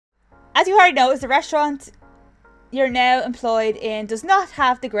As you already noticed, the restaurant you're now employed in does not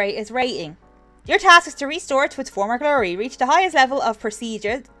have the greatest rating. Your task is to restore it to its former glory. Reach the highest level of prestige.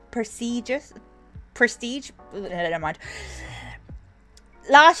 Never mind.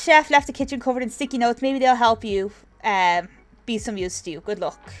 Last chef left the kitchen covered in sticky notes. Maybe they'll help you be some use to you. Good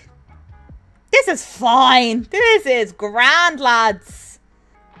luck. This is fine. This is grand, lads.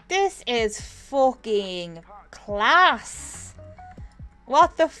 This is fucking class.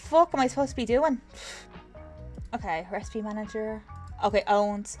 What the fuck am I supposed to be doing? Okay, recipe manager. Okay,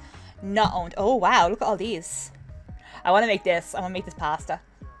 owned. Not owned. Oh, wow. Look at all these. I want to make this. I want to make this pasta.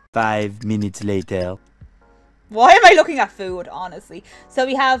 5 minutes later. Why am I looking at food, honestly? So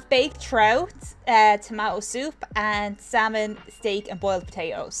we have baked trout, tomato soup, and salmon, steak, and boiled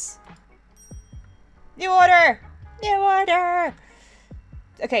potatoes. New order! New order!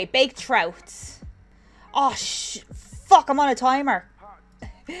 Okay, baked trout. Oh, fuck, I'm on a timer.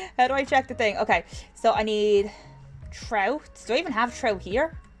 How do I check the thing? Okay, so I need trout. Do I even have trout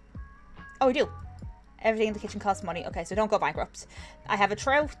here? Oh, we do. Everything in the kitchen costs money. Okay, so don't go bankrupt. I have a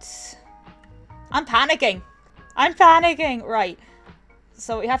trout. I'm panicking. I'm panicking. Right.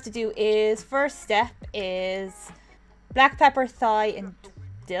 So what we have to do is, first step is black pepper, thigh, and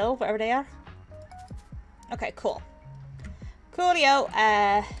dill, whatever they are. Okay, cool. Coolio.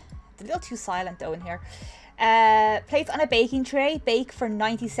 It's a little too silent though in here. Place on a baking tray. Bake for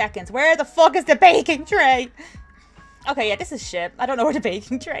 90 seconds. Where the fuck is the baking tray? Okay, yeah, this is shit. I don't know where the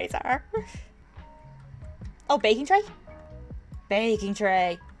baking trays are. Oh, baking tray? Baking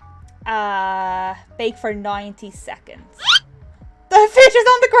tray. Bake for 90 seconds. The fish is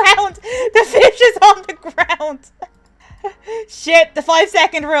on the ground! The fish is on the ground! Shit, the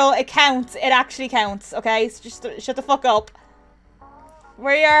 5-second rule, it counts. It actually counts, okay? So just shut the fuck up.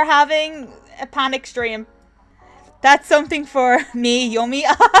 We are having a panic stream. That's something for me, yummy.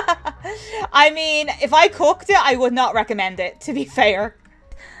 I mean, if I cooked it, I would not recommend it, to be fair.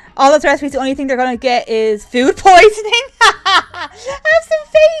 All those recipes, the only thing they're going to get is food poisoning. Have some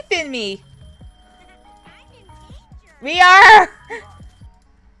faith in me. We are.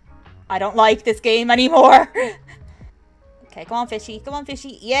 I don't like this game anymore. Okay, come on, fishy. Come on,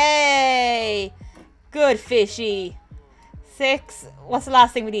 fishy. Yay. Good, fishy. 6. What's the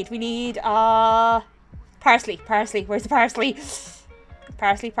last thing we need? We need, parsley. Parsley. Where's the parsley?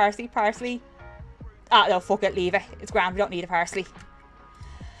 Parsley, parsley, parsley. Ah, no, fuck it. Leave it. It's grand. We don't need a parsley.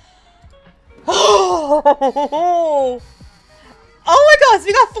 Oh my god, so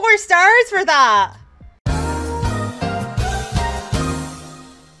we got 4 stars for that.